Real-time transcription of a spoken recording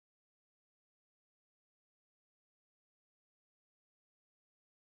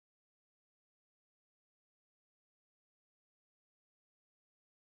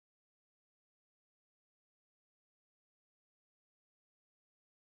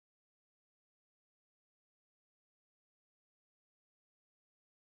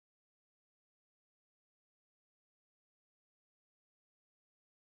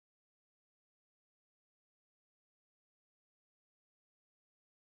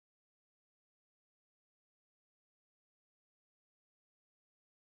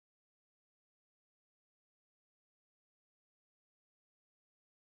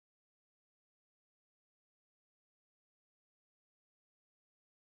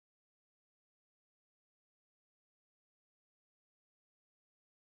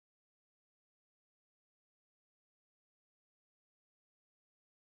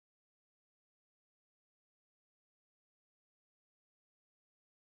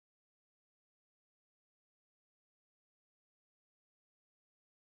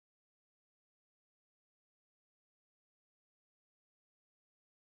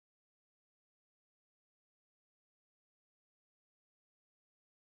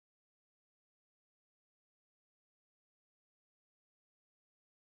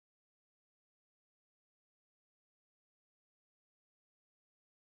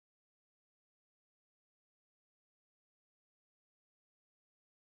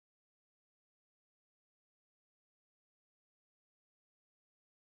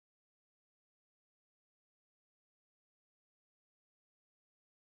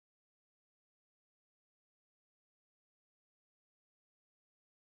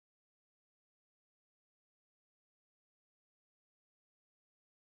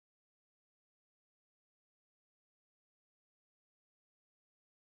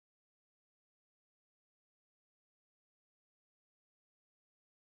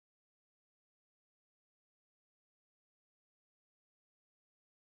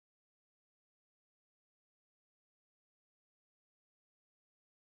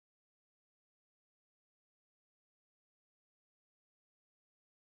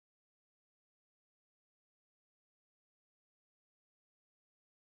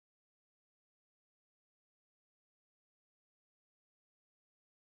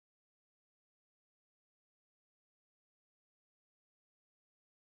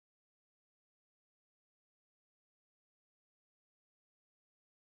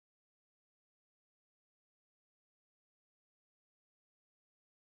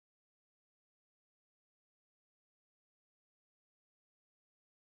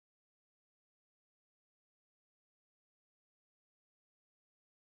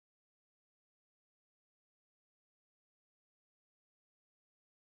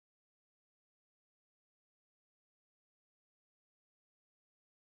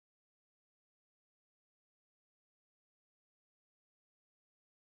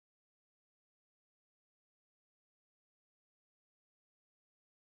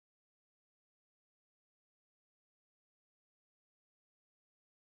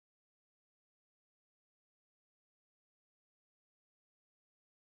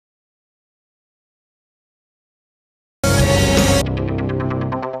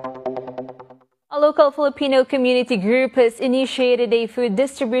local Filipino community group has initiated a food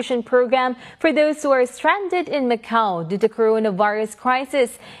distribution program for those who are stranded in Macau due to coronavirus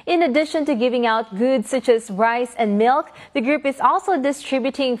crisis. In addition to giving out goods such as rice and milk, the group is also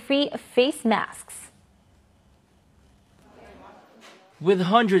distributing free face masks. With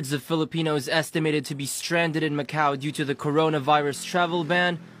hundreds of Filipinos estimated to be stranded in Macau due to the coronavirus travel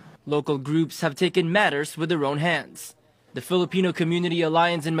ban, local groups have taken matters with their own hands. The Filipino Community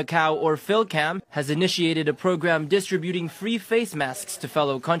Alliance in Macau, or Filcam, has initiated a program distributing free face masks to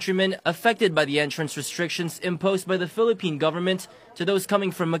fellow countrymen affected by the entrance restrictions imposed by the Philippine government to those coming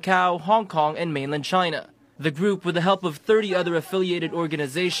from Macau, Hong Kong, and mainland China. The group, with the help of 30 other affiliated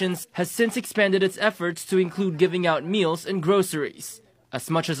organizations, has since expanded its efforts to include giving out meals and groceries. As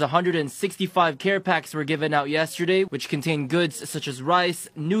much as 165 care packs were given out yesterday, which contain goods such as rice,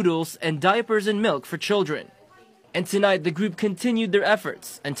 noodles, and diapers and milk for children. And tonight, the group continued their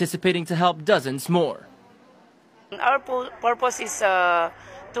efforts, anticipating to help dozens more. Our purpose is to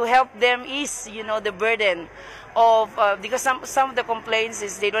help them ease, the burden of, because some of the complaints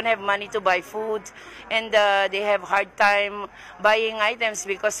is they don't have money to buy food, and they have hard time buying items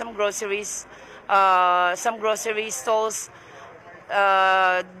because some grocery stalls,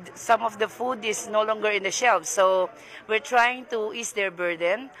 some of the food is no longer in the shelves. So we're trying to ease their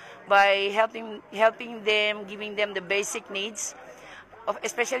burden by helping them, giving them the basic needs,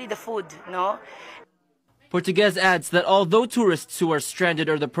 especially the food, Portugues adds that although tourists who are stranded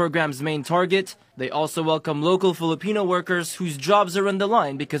are the program's main target, they also welcome local Filipino workers whose jobs are on the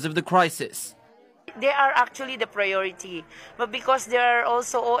line because of the crisis. They are actually the priority, but because there are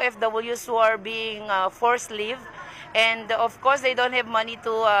also OFWs who are being forced leave, and of course they don't have money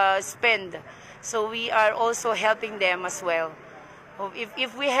to spend, so we are also helping them as well.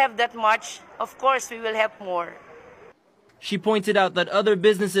 If we have that much, of course we will help more. She pointed out that other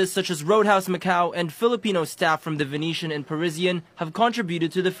businesses such as Roadhouse Macau and Filipino staff from the Venetian and Parisian have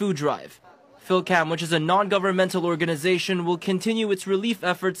contributed to the food drive. Filcam, which is a non-governmental organization, will continue its relief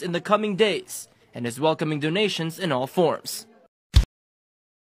efforts in the coming days and is welcoming donations in all forms.